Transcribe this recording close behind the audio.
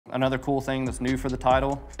Another cool thing that's new for the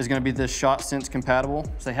title is gonna be this shot sense compatible.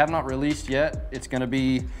 So they have not released yet. It's gonna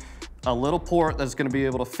be a little port that's gonna be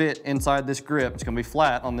able to fit inside this grip. It's gonna be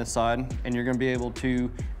flat on this side, and you're gonna be able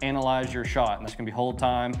to analyze your shot. And that's gonna be hold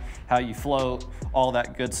time, how you float, all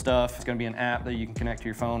that good stuff. It's gonna be an app that you can connect to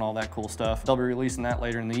your phone, all that cool stuff. They'll be releasing that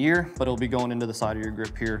later in the year, but it'll be going into the side of your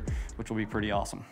grip here, which will be pretty awesome.